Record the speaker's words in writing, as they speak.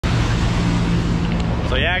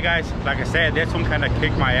So yeah, guys, like I said, this one kind of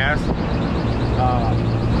kicked my ass.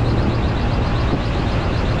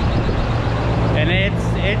 And it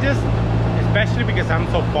just, especially because I'm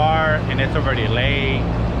so far and it's already late,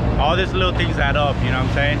 all these little things add up, you know what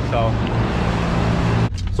I'm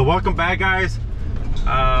saying? So welcome back, guys.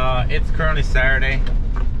 It's currently Saturday.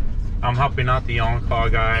 I'm helping out the on-call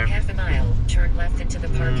guy. In half a mile, turn left into the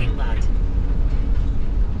parking lot.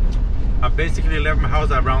 I basically left my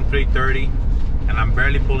house at around 3:30, and I'm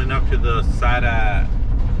barely pulling up to the side at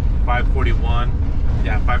 5:41.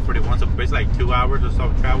 Yeah, 5:41. So basically like 2 hours or so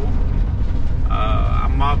of travel.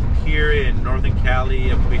 I'm up here in Northern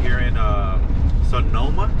Cali, up here in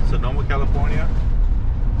Sonoma, California.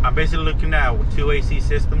 I'm basically looking at 2 AC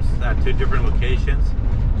systems at 2 different locations.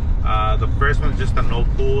 The first one is just a no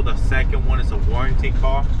cool. The second one is a warranty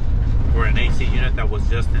call for an AC unit that was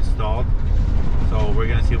just installed. So we're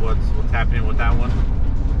gonna see what's happening with that one.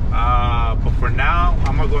 But for now,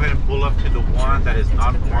 I'm gonna go ahead and pull up to the one that is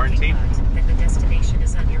not warranty. Then the destination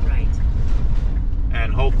is on your right.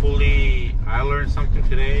 And hopefully I learned something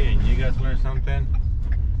today and you guys learned something.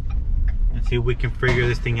 And see if we can figure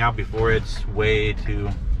this thing out before it's way too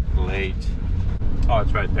late. Oh,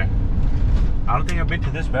 it's right there. I don't think I've been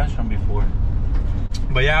to this restaurant before.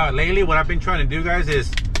 But yeah, lately what I've been trying to do, guys,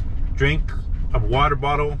 is drink a water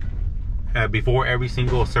bottle before every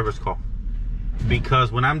single service call.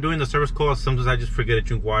 Because when I'm doing the service call, sometimes I just forget to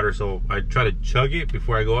drink water. So I try to chug it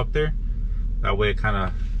before I go up there. That way it kind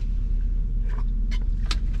of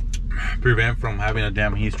prevent from having a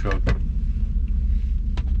damn heat stroke.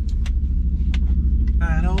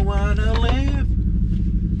 I don't want to live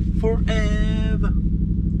forever.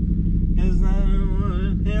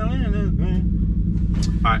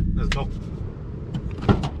 Alright, let's go.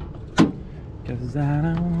 Cause I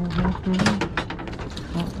don't want to live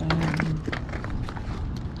forever.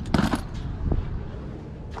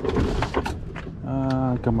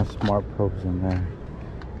 I got my smart probes in there.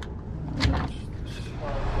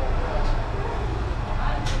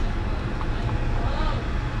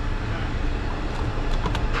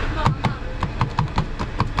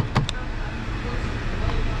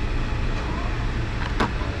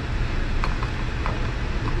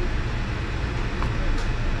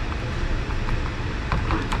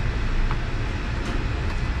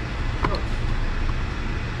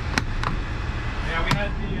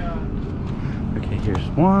 Okay, here's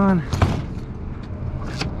one.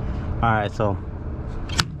 Alright, so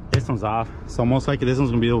this one's off. So most likely this one's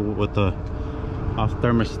gonna be with the off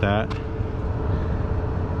thermostat.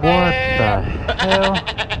 What the hell?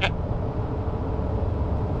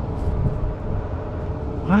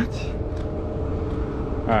 What?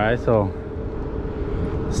 Alright, so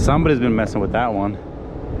somebody's been messing with that one.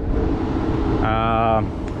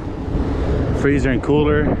 Freezer and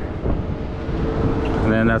cooler.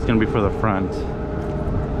 And then that's gonna be for the front.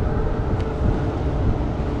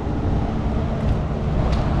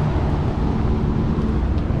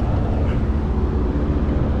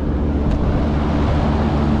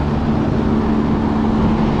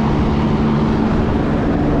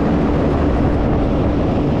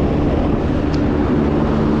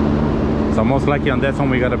 So most likely on this one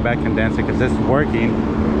we got a back condenser because it's working,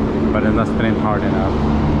 but it's not spinning hard enough.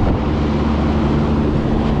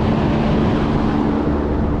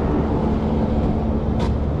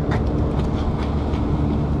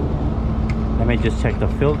 Let me just check the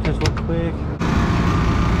filters real quick.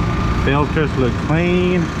 Filters look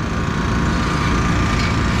clean.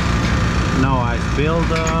 No ice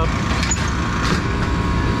buildup.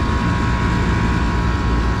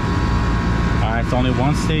 Alright, so only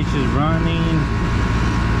one stage is running.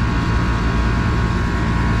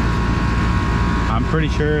 I'm pretty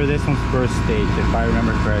sure this one's first stage, if I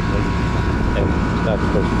remember correctly. If that's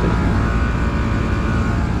first stage.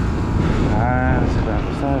 Let's grab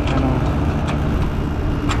the side panel.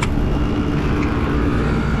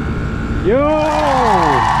 Yo!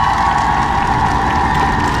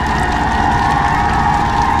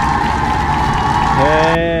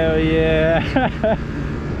 Hell yeah!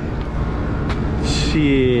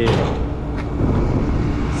 Shit!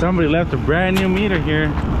 Somebody left a brand new meter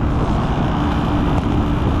here.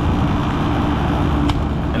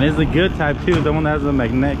 And it's a good type too, the one that has a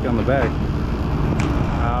magnet on the back.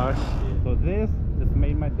 Oh shit. So this just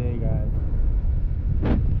made my day, guys.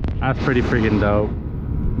 That's pretty freaking dope.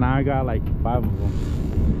 Now I got like 5 of them.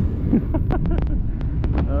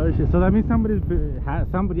 Oh shit! So that means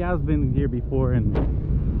somebody else been here before, and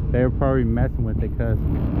they're probably messing with it. Cause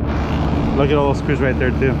look at all those screws right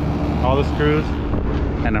there too. All the screws,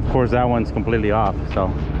 and of course that one's completely off. So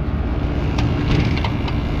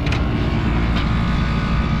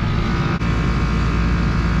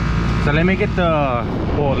So let me get the,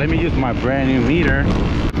 well, let me use my brand new meter.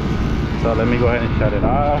 So let me go ahead and shut it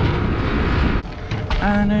off.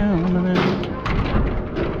 I know.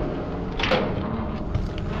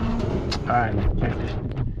 All right, let's check this.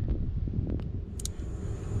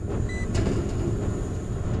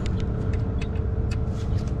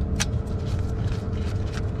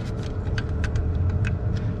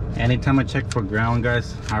 Anytime I check for ground,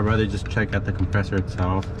 guys, I'd rather just check at the compressor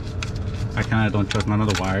itself. I kind of don't trust none of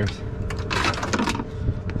the wires.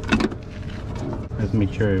 Let's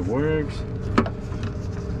make sure it works.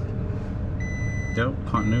 Yep,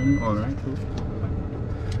 continuity, all right, cool.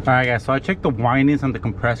 All right, guys, so I checked the windings on the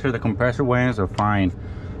compressor. The compressor windings are fine.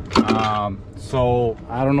 So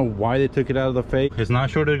I don't know why they took it out of the fake. It's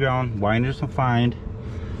not short to the ground, windings are fine.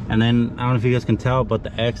 And then, I don't know if you guys can tell, but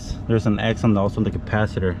the X, there's an X on also on the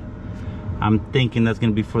capacitor. I'm thinking that's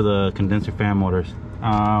gonna be for the condenser fan motors.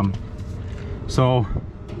 So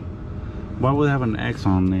why would they have an X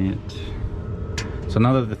on it? So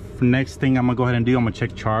now that the next thing I'm gonna go ahead and do, I'm gonna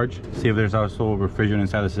check charge, see if there's also refrigerant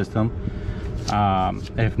inside the system.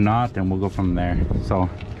 If not, then we'll go from there. So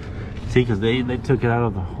see, because they took it out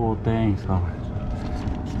of the whole thing. So,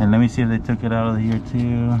 and let me see if they took it out of here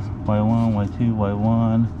too. Y1, Y2,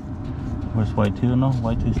 Y1. Where's Y2? No,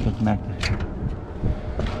 Y2 is still connected.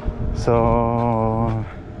 So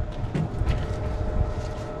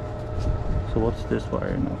what's this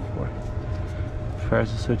wire now for?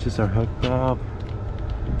 Pressure switches are hooked up.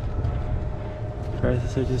 Pressure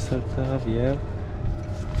switches hooked up, yep.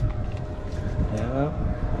 Yep.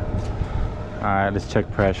 Alright, let's check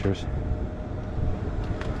pressures.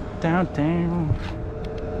 Down.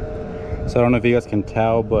 So I don't know if you guys can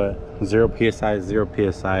tell, but 0 psi is 0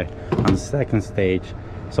 psi on the second stage.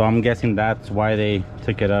 So I'm guessing that's why they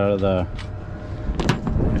took it out of the,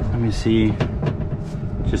 let me see,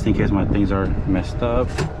 just in case my things are messed up.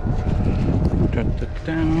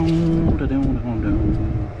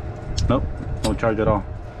 Nope, no charge at all.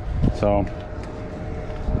 So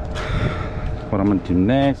what I'm gonna do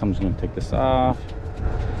next, I'm just gonna take this off.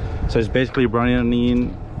 So it's basically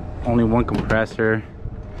running only one compressor.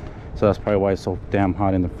 So that's probably why it's so damn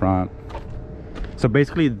hot in the front. So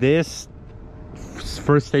basically this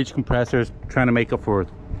first stage compressor is trying to make up for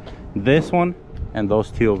this one and those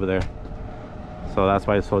two over there. So that's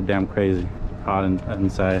why it's so damn crazy hot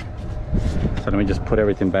inside. So let me just put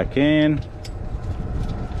everything back in.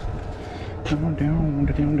 Put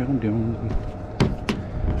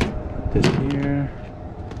this here.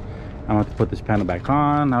 I'm gonna have to put this panel back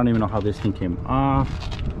on. I don't even know how this thing came off.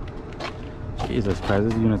 Jesus Christ,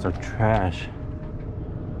 these units are trash.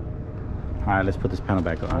 All right, let's put this panel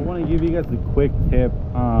back on. I want to give you guys a quick tip.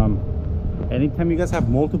 Anytime you guys have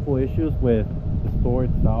multiple issues with the store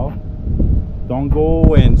itself, don't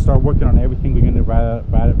go and start working on every single unit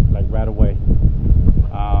right away.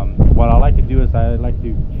 What I like to do is I like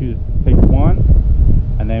to pick one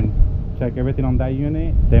and then check everything on that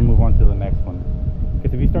unit, then move on to the next one.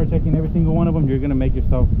 Because if you start checking every single one of them, you're gonna make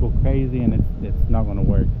yourself go crazy, and it's not gonna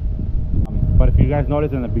work. But if you guys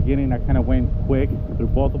notice in the beginning, I kind of went quick through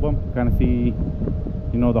both of them to kind of see,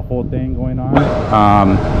 you know, the whole thing going on.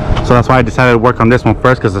 So that's why I decided to work on this one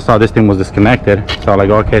first, because I saw this thing was disconnected. So I'm like,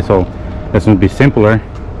 okay, so this one would be simpler,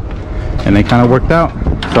 and it kind of worked out.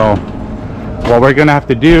 So what we're gonna have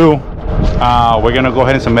to do, we're gonna go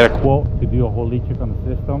ahead and submit a quote to do a whole leak check on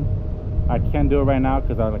the system. I can't do it right now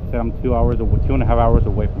because, like I said, I'm 2.5 hours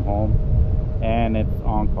away from home, and it's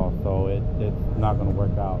on call, so it's not gonna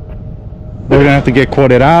work out. We're gonna have to get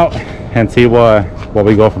quoted out and see what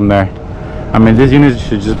we go from there. I mean, these units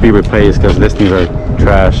should just be replaced because these things are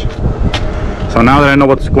trash. So now that I know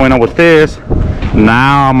what's going on with this,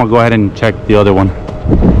 now I'm gonna go ahead and check the other one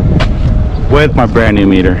with my brand new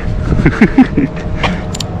meter.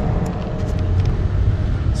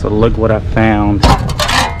 So look what I found.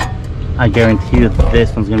 I guarantee you that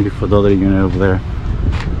this one's gonna be for the other unit over there.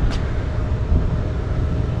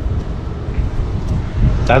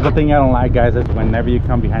 That's the thing I don't like, guys, is whenever you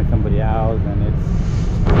come behind somebody else, and it's,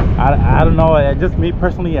 I don't know, just me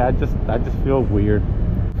personally, I just feel weird.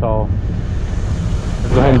 So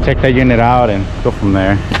let's go ahead and check that unit out and go from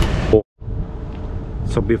there.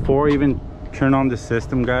 So before I even turn on the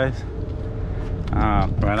system, guys,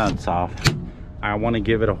 right now it's off, I want to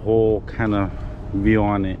give it a whole kind of view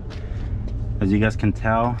on it. As you guys can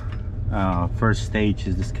tell, first stage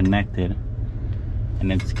is disconnected,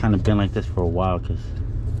 and it's kind of been like this for a while, because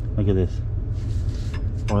look at this.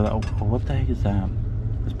 What the heck is that?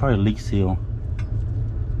 It's probably a leak seal.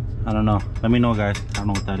 I don't know. Let me know, guys. I don't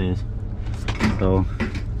know what that is. So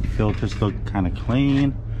filters look kind of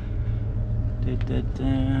clean.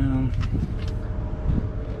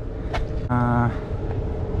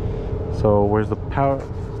 So where's the power?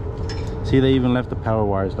 See, they even left the power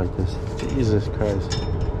wires like this. Jesus Christ.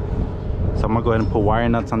 So I'm gonna go ahead and put wire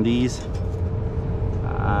nuts on these.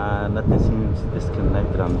 Nothing seems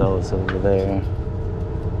disconnected on those over there.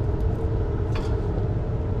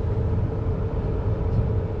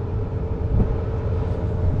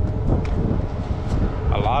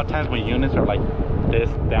 A lot of times when units are like this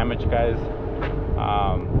damaged, guys,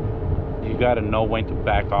 you gotta know when to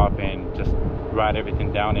back off and just write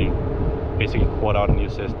everything down and basically quote out a new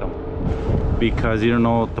system, because you don't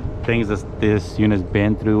know the things that this unit's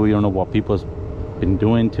been through. You don't know what people's been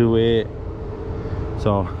doing to it.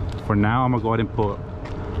 So for now, I'm gonna go ahead and put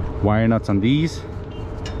wire nuts on these,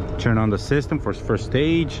 turn on the system for first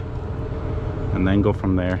stage, and then go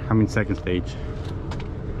from there. I mean second stage.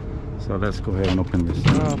 So let's go ahead and open this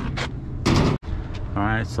up. All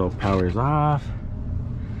right, so power is off.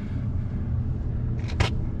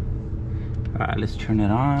 All right, let's turn it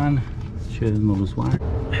on. Sure there's no loose wire.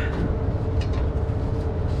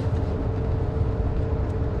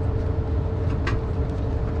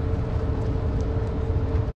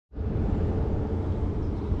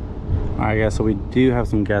 Alright guys, so we do have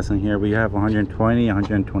some gas in here. We have 120,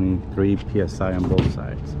 123 PSI on both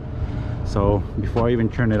sides. So before I even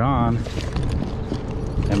turn it on,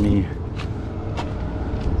 let me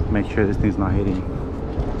make sure this thing's not hitting.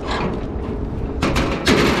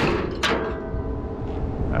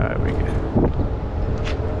 Alright, we're good.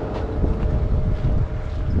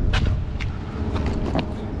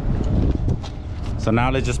 So now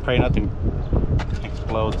let's just pray nothing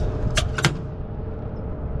explodes.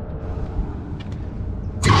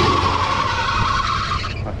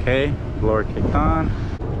 Okay, blower kicked on.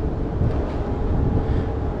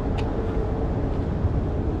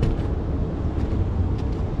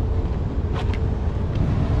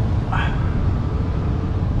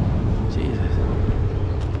 Jesus.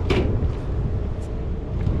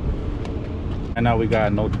 And now we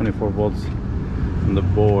got no 24 volts on the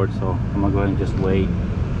board, so I'm gonna go ahead and just wait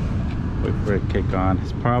for it to kick on.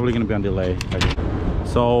 It's probably gonna be on delay.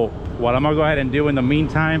 So what I'm gonna go ahead and do in the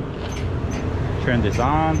meantime, turn this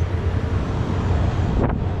on.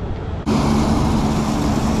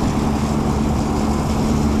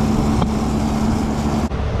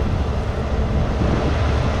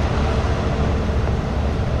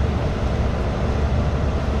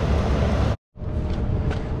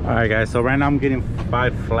 All right guys, so right now I'm getting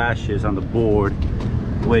 5 flashes on the board,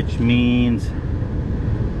 which means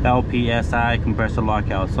LPSI compressor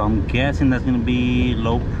lockout. So I'm guessing that's going to be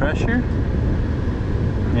low pressure.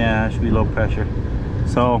 Yeah, it should be low pressure.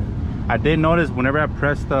 So I did notice whenever I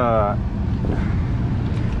pressed the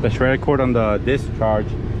shredder cord on the discharge,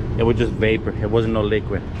 it was just vapor. It wasn't no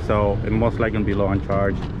liquid, so it most likely gonna be low on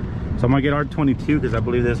charge. So I'm gonna get R22 because I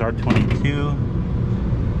believe this is R22.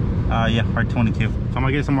 Yeah, R22. So I'm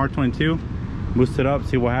gonna get some R22, boost it up,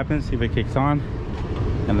 see what happens, see if it kicks on,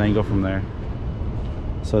 and then go from there.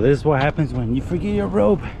 So this is what happens when you forget your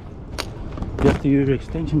rope. You have to use your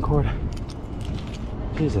extension cord.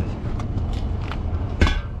 Jesus.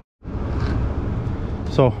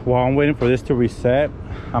 So while I'm waiting for this to reset,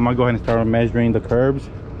 I'm gonna go ahead and start measuring the curbs,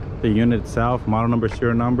 the unit itself, model number,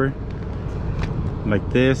 serial number, like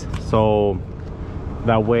this. So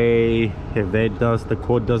that way, if the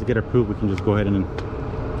quote does get approved, we can just go ahead and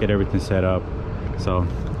get everything set up. So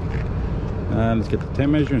let's get the tape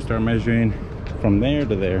measure and start measuring from there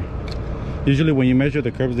to there. Usually when you measure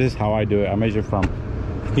the curbs, this is how I do it. I measure from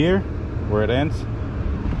here where it ends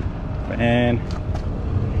and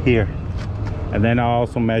here, and then I'll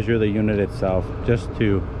also measure the unit itself just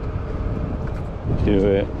to do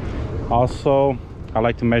it. Also, I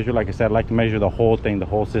like to measure, like I said, I like to measure the whole thing, the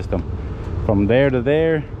whole system, from there to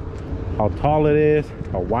there, how tall it is,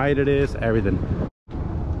 how wide it is, everything.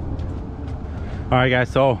 All right guys,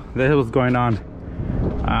 so this is what's going on.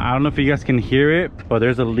 I don't know if you guys can hear it, but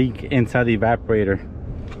there's a leak inside the evaporator.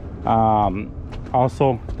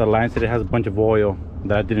 Also, the line said it has a bunch of oil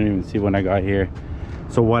that I didn't even see when I got here.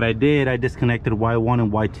 So what I did, I disconnected Y1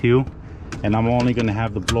 and Y2, and I'm only gonna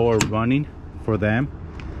have the blower running for them.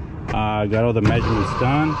 Got all the measurements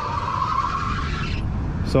done.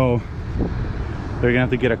 So they're gonna have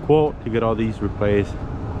to get a quote to get all these replaced.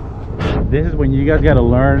 This is when you guys gotta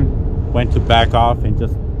learn when to back off and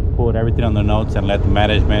just put everything on the notes and let the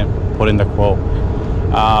management put in the quote.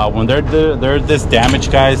 When they're this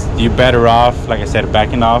damaged, guys, you're better off, like I said,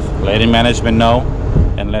 backing off, letting management know,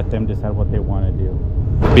 and let them decide what they want to do.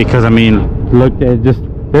 Because I mean, look, this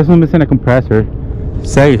one's missing a compressor.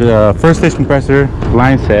 Say the first stage compressor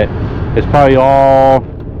line set is probably all,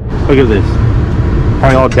 look at this,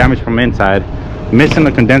 probably all damaged from inside. missing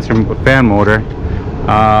the condenser fan motor.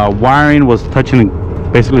 Wiring was touching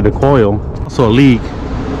basically the coil, also a leak.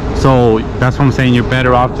 So that's what I'm saying, you're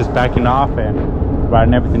better off just backing off and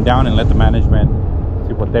writing everything down and let the management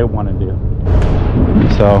see what they want to do.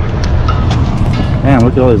 So man,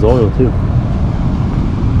 look at all this oil too.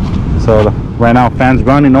 So right now fans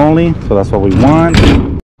running only, so that's what we want.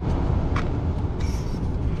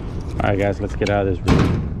 All right guys, let's get out of this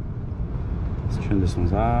room. Let's turn this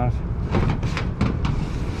one off.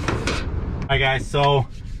 All right guys, so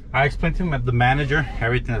I explained to him at the manager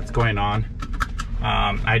everything that's going on.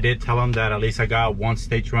 I did tell him that at least I got one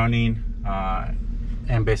stage running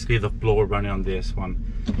and basically the blower running on this one.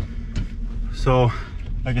 So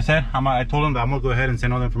like I said, I told him that I'm gonna go ahead and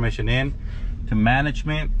send all the information in to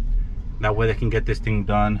management. That way they can get this thing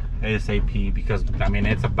done ASAP, because I mean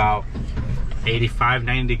it's about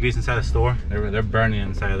 85-90 degrees inside the store. They're burning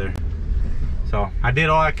inside there. So I did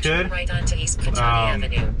all I could. Turn right onto East Catania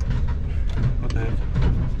Avenue. What the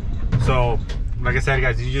heck? So like I said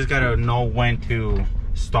guys, you just gotta know when to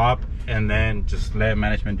stop and then just let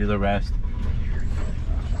management do the rest.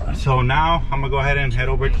 So now I'm gonna go ahead and head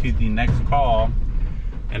over to the next call,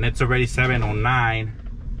 and it's already 7:09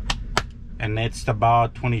 and it's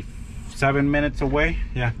about 27 minutes away.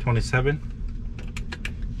 Yeah, 27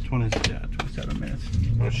 minutes.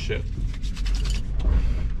 Oh shit.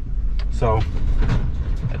 So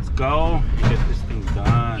let's go and get this thing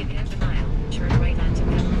done. In half a mile, turn right onto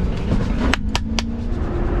Milwaukee.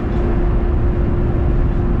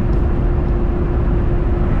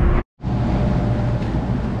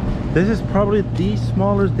 This is probably the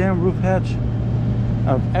smallest damn roof hatch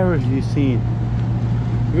I've ever seen.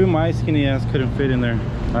 Even my skinny ass couldn't fit in there.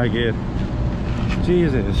 I get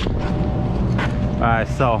Jesus. Alright,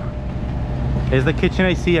 so is the kitchen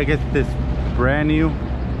AC, I guess this brand new.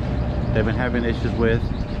 They've been having issues with.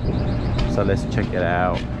 So let's check it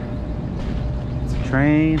out. It's a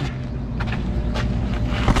train.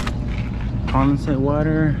 Condensate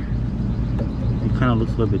water. It kind of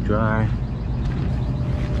looks a little bit dry.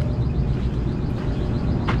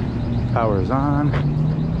 Power is on.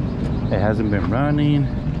 It hasn't been running.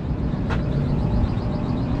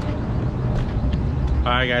 All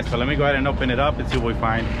right guys, so let me go ahead and open it up and see what we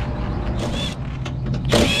find.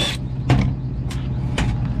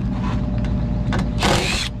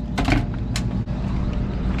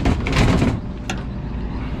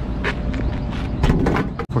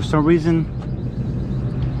 For some reason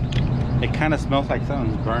it kind of smells like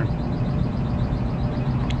something's burnt.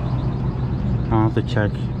 I'll have to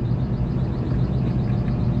check.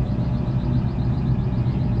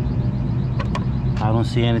 I don't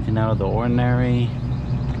see anything out of the ordinary.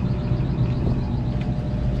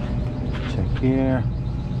 Check here.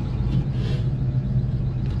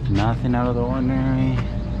 Nothing out of the ordinary.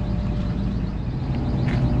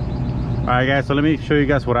 Alright guys, so let me show you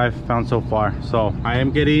guys what I've found so far. So I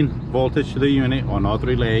am getting voltage to the unit on all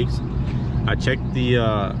three legs. I checked the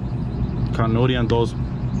continuity on those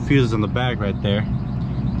fuses on the back right there.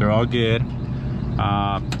 They're all good.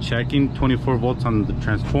 Checking 24 volts on the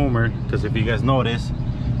transformer, because if you guys notice,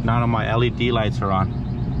 none of my LED lights are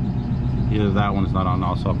on. Either that one's not on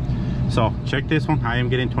also. So check this one, I am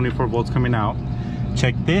getting 24 volts coming out.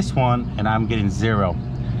 Check this one and I'm getting 0.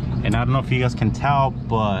 And I don't know if you guys can tell,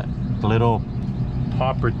 but the little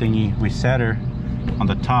popper thingy resetter on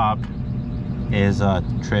the top is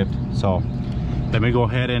tripped. So let me go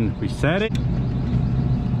ahead and reset it.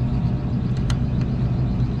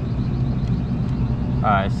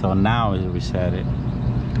 Alright, so now it reset it.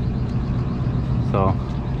 So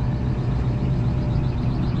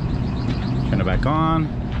turn it back on.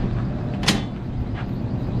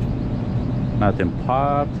 Nothing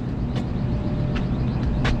popped.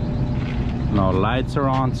 No lights are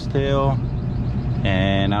on still.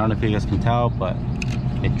 And I don't know if you guys can tell, but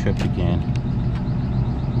it tripped again.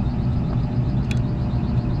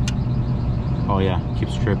 Oh yeah,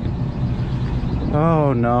 keeps tripping.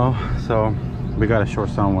 Oh no. So we got a short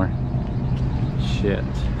somewhere. Shit.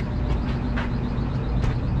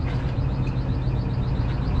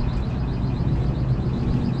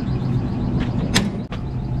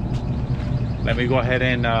 Let me go ahead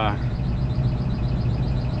and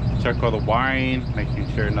check all the wiring, making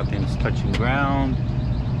sure nothing's touching ground,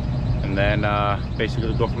 and then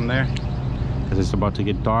basically go from there, because it's about to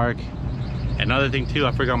get dark. Another thing too,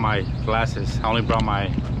 I forgot my glasses. I only brought my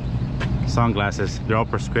sunglasses. They're all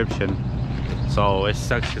prescription. So it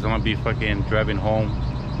sucks because I'm gonna be fucking driving home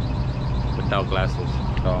without glasses.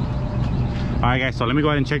 So alright guys, so let me go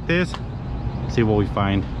ahead and check this, see what we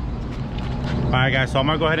find. Alright guys, so I'm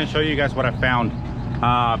gonna go ahead and show you guys what I found.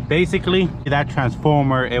 Basically that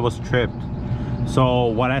transformer, it was tripped. So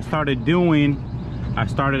what I started doing, I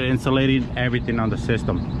started insulating everything on the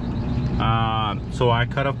system. So I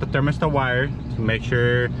cut off the thermostat wire to make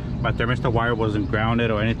sure my thermostat wire wasn't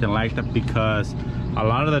grounded or anything like that, because a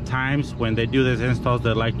lot of the times when they do these installs,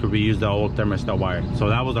 they like to reuse the old thermostat wire. So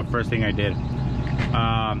that was the first thing I did.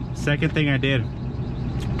 Second thing I did,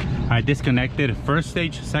 I disconnected first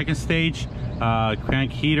stage, second stage,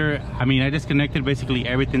 crank heater. I mean, I disconnected basically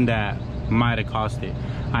everything that might have caused it.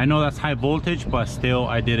 I know that's high voltage, but still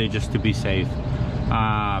I did it just to be safe.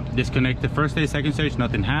 Disconnected first stage, second stage,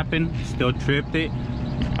 nothing happened, still tripped it.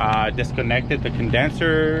 Disconnected the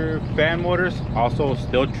condenser fan motors, also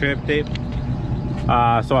still tripped it.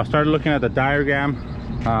 So I started looking at the diagram,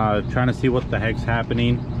 trying to see what the heck's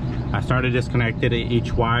happening. I started disconnected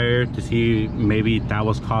each wire to see maybe that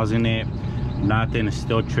was causing it. Nothing,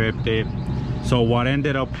 still tripped it. So what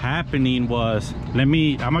ended up happening was, I'm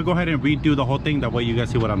gonna go ahead and redo the whole thing, that way you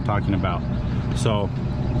guys see what I'm talking about. So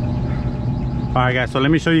all right guys, so let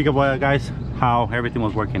me show you guys how everything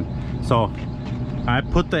was working. So I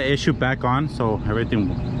put the issue back on, so everything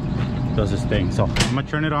does this thing. So I'm gonna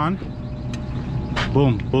turn it on.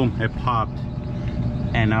 Boom, boom, it popped.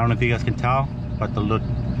 And I don't know if you guys can tell, but the little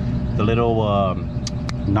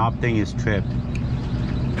knob thing is tripped.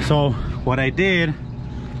 So what I did,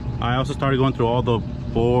 I also started going through all the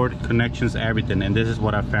board connections, everything, and this is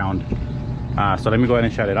what I found. So let me go ahead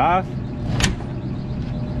and shut it off.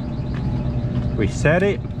 Reset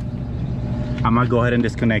it. I'm gonna go ahead and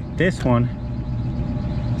disconnect this one.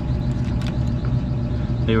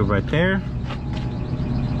 Leave it right there.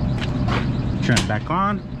 Turn it back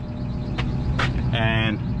on.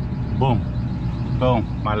 And boom,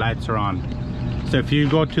 boom, my lights are on. So if you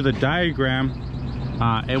go to the diagram,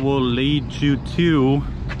 it will lead you to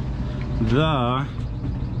the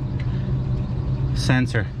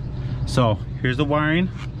sensor. So here's the wiring.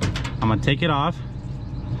 I'm gonna take it off.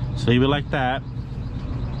 So leave it like that.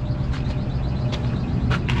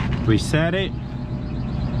 Reset it.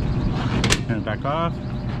 Turn it back off.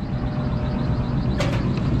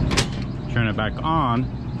 Turn it back on.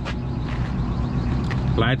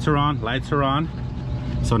 Lights are on, lights are on.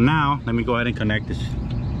 So now let me go ahead and connect this.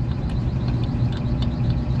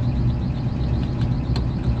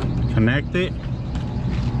 Connect it.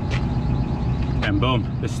 And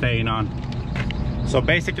boom, it's staying on. So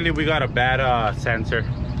basically we got a bad sensor.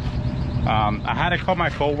 I had to call my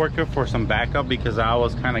coworker for some backup because I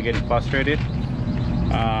was kind of getting frustrated.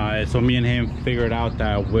 So me and him figured out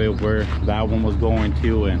that where that one was going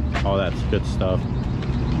to, and all that good stuff.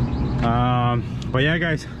 But yeah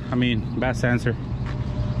guys, I mean, bad sensor.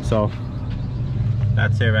 So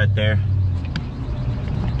that's it right there.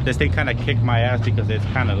 This thing kind of kicked my ass because it's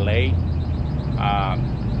kind of late,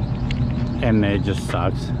 and it just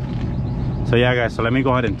sucks. So yeah guys, so let me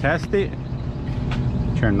go ahead and test it.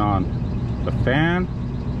 Turn on the fan.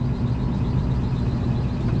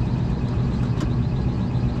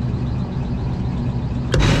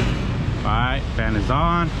 Alright, fan is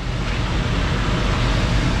on.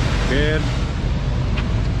 Good.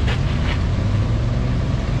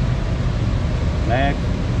 Next.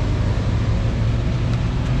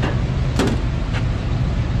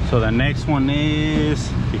 So the next one is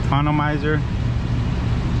economizer.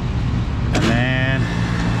 And then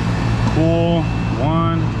cool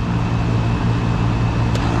one.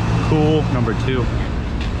 Cool number 2.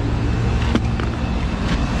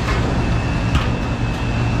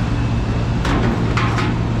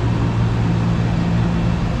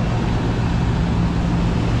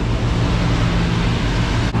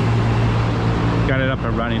 Got it up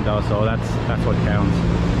and running though, so that's what counts.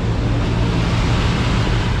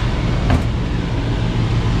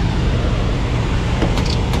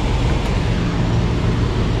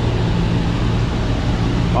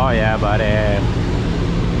 Oh yeah, buddy.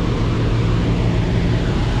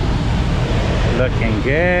 Looking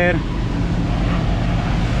good.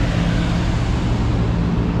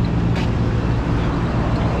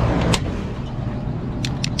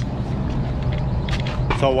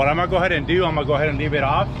 So what I'm gonna go ahead and do, I'm gonna go ahead and leave it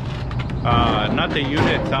off. Not the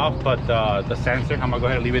unit itself, but the sensor. I'm gonna go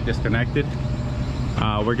ahead and leave it disconnected.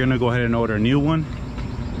 We're gonna go ahead and order a new one.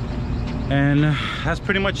 And that's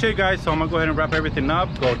pretty much it guys. So I'm gonna go ahead and wrap everything up,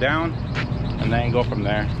 go down, and then go from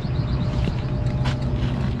there.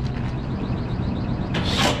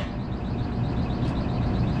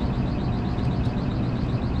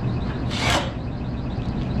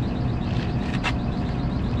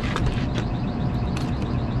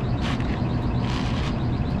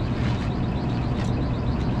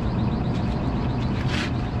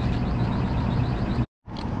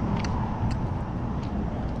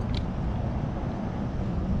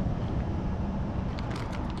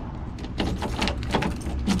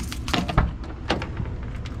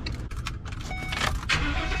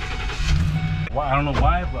 why. I don't know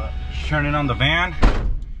why, but turning on the van,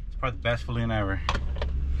 it's probably the best feeling ever.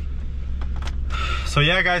 So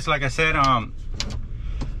yeah, guys, like I said,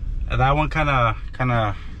 that one kind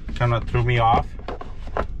of threw me off.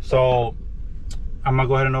 So I'm gonna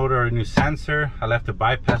go ahead and order a new sensor. I left the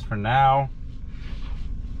bypass for now,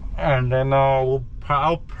 and then I'll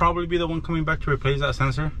probably be the one coming back to replace that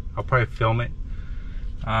sensor. I'll probably film it.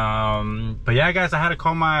 But yeah, guys, I had to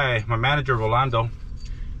call my manager Rolando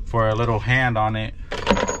for a little hand on it,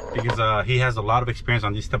 because he has a lot of experience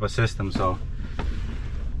on these type of systems. So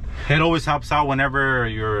it always helps out whenever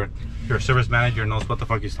your service manager knows what the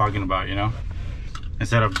fuck he's talking about, you know,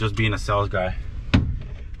 instead of just being a sales guy.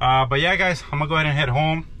 But yeah, guys, I'm gonna go ahead and head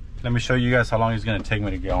home. Let me show you guys how long it's gonna take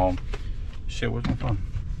me to get home. Shit, where's my phone?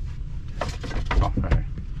 Oh, right here.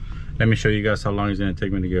 Let me show you guys how long it's gonna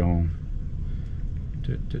take me to get home.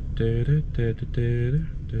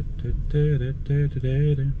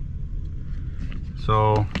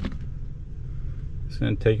 So it's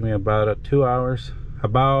gonna take me about 2 hours,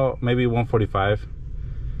 about maybe 1:45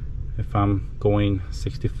 if I'm going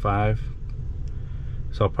 65.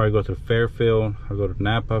 So I'll probably go through Fairfield, I'll go to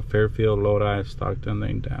Napa, Fairfield, Lodi, Stockton,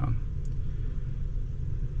 then down.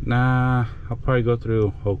 Nah, I'll probably go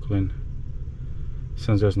through Oakland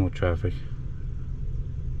since there's no traffic.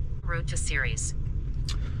 Road to Ceres.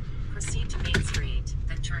 Proceed to Main Street,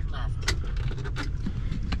 then turn left.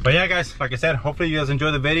 But yeah, guys, like I said, hopefully you guys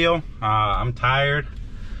enjoyed the video. I'm tired.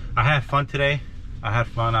 I had fun today. I had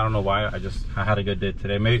fun. I don't know why. I had a good day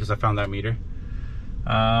today. Maybe because I found that meter.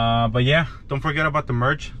 But yeah, don't forget about the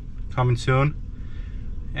merch coming soon.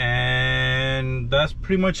 And that's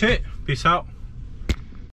pretty much it. Peace out.